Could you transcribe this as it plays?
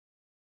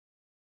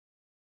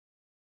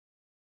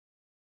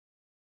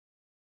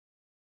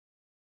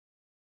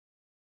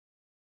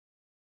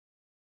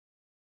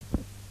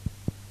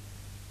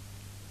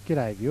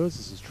G'day viewers,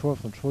 this is Troy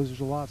from Troy's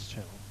Visual Arts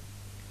channel.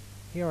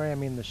 Here I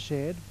am in the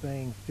shed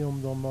being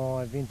filmed on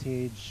my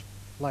vintage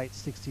late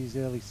 60s,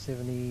 early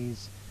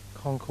 70s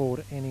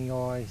Concord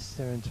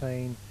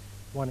NEI-17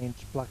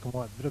 1-inch black and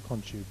white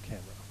vidicon tube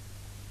camera.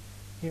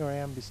 Here I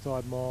am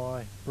beside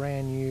my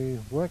brand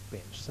new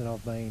workbench that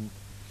I've been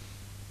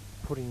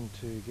putting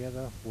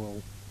together,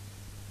 well,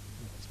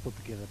 it's put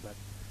together but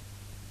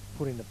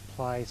put into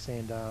place,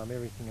 and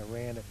everything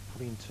around it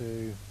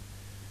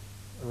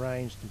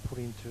arranged and put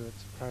into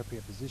its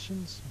appropriate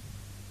positions.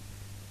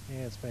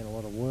 Yeah, it's been a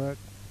lot of work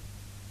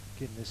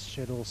getting this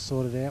shed all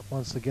sorted out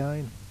once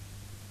again.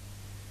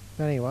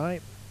 But anyway,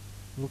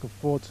 looking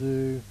forward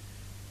to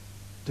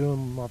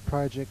doing my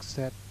projects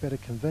at better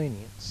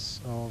convenience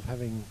of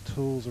having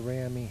tools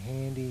around me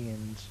handy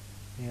and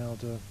being able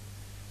to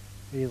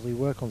easily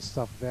work on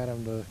stuff without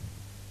having to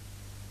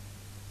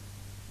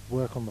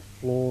work on the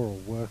floor or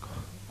work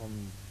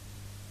on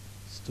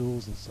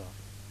stools and stuff.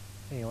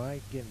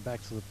 Anyway, getting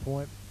back to the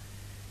point,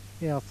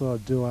 yeah, I thought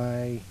I'd do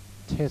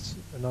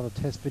another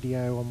test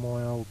video on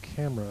my old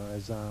camera,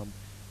 as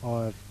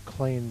I've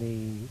cleaned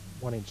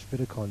the 1-inch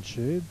vidicon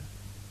tube.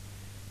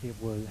 It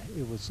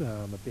was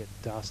a bit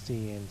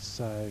dusty, and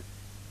so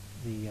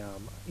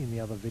in the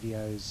other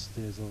videos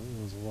there was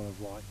a lot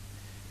of like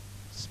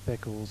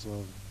speckles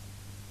of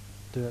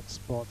dirt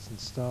spots and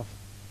stuff.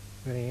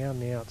 But anyhow,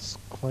 now it's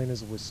clean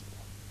as a whistle.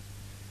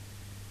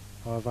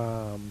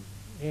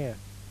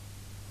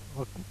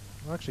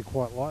 I actually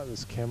quite like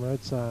this camera.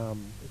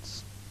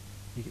 It's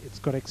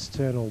got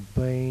external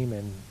beam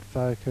and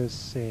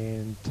focus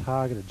and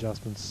target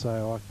adjustments,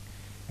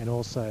 and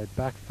also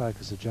back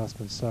focus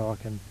adjustments, so I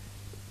can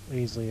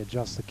easily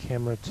adjust the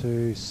camera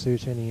to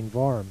suit any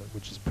environment,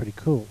 which is pretty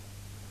cool.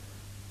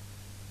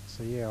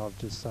 So yeah, I've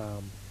just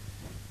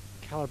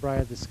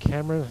calibrated this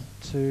camera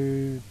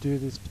to do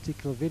this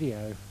particular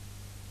video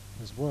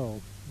as well,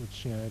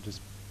 which, you know,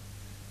 just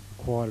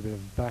required a bit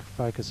of back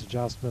focus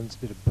adjustments, a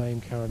bit of beam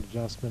current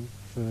adjustment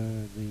for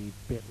the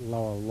bit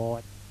lower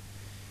light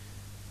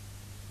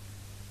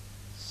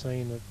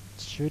scene that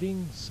it's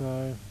shooting.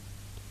 So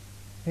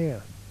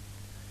yeah,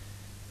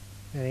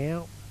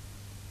 anyhow,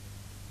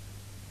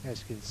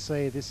 as you can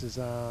see, this is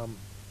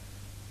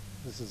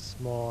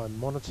my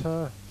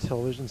monitor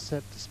television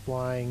set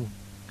displaying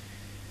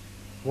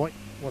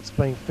what's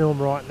being filmed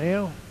right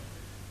now.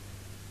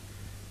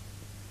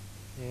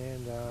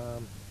 And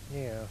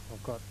yeah,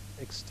 I've got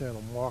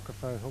external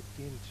microphone hooked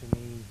into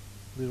me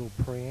little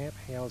preamp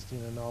housed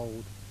in an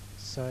old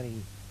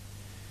Sony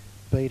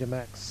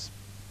Betamax,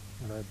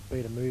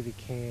 Beta Movie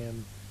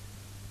Cam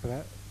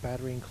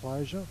battery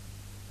enclosure.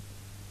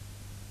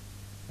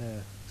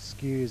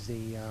 Excuse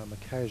the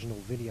occasional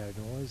video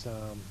noise.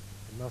 There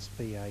must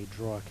be a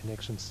dry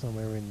connection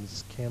somewhere in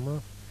this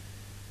camera.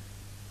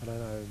 I don't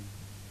know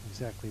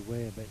exactly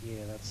where, but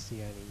yeah, that's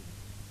the only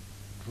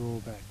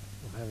drawback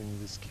of having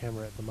this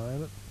camera at the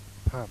moment.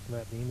 Apart from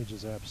that, the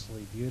images are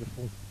absolutely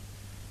beautiful.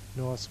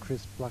 Nice,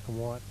 crisp, black and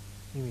white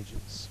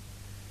images.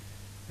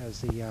 As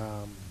the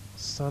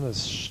sun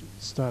is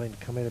starting to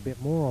come out a bit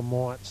more, I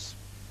might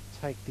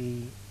take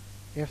the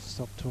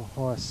f-stop to a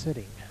higher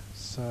setting,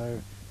 so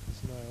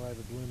there's no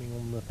overblooming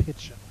on the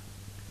picture.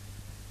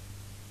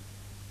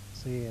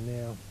 So yeah,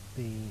 now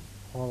the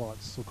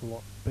highlights look a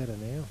lot better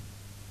now,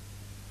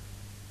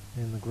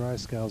 and the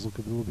grayscales look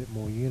a little bit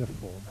more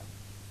uniform.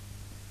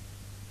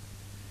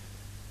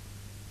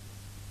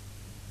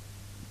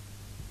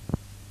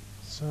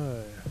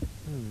 So,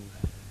 there's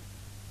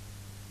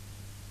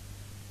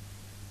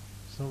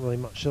not really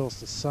much else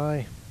to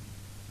say.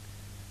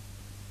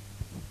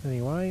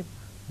 Anyway,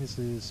 this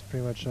is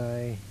pretty much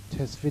a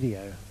test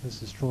video.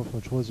 This is Troy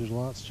from the Troy's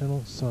Visual Arts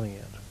channel, signing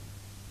out.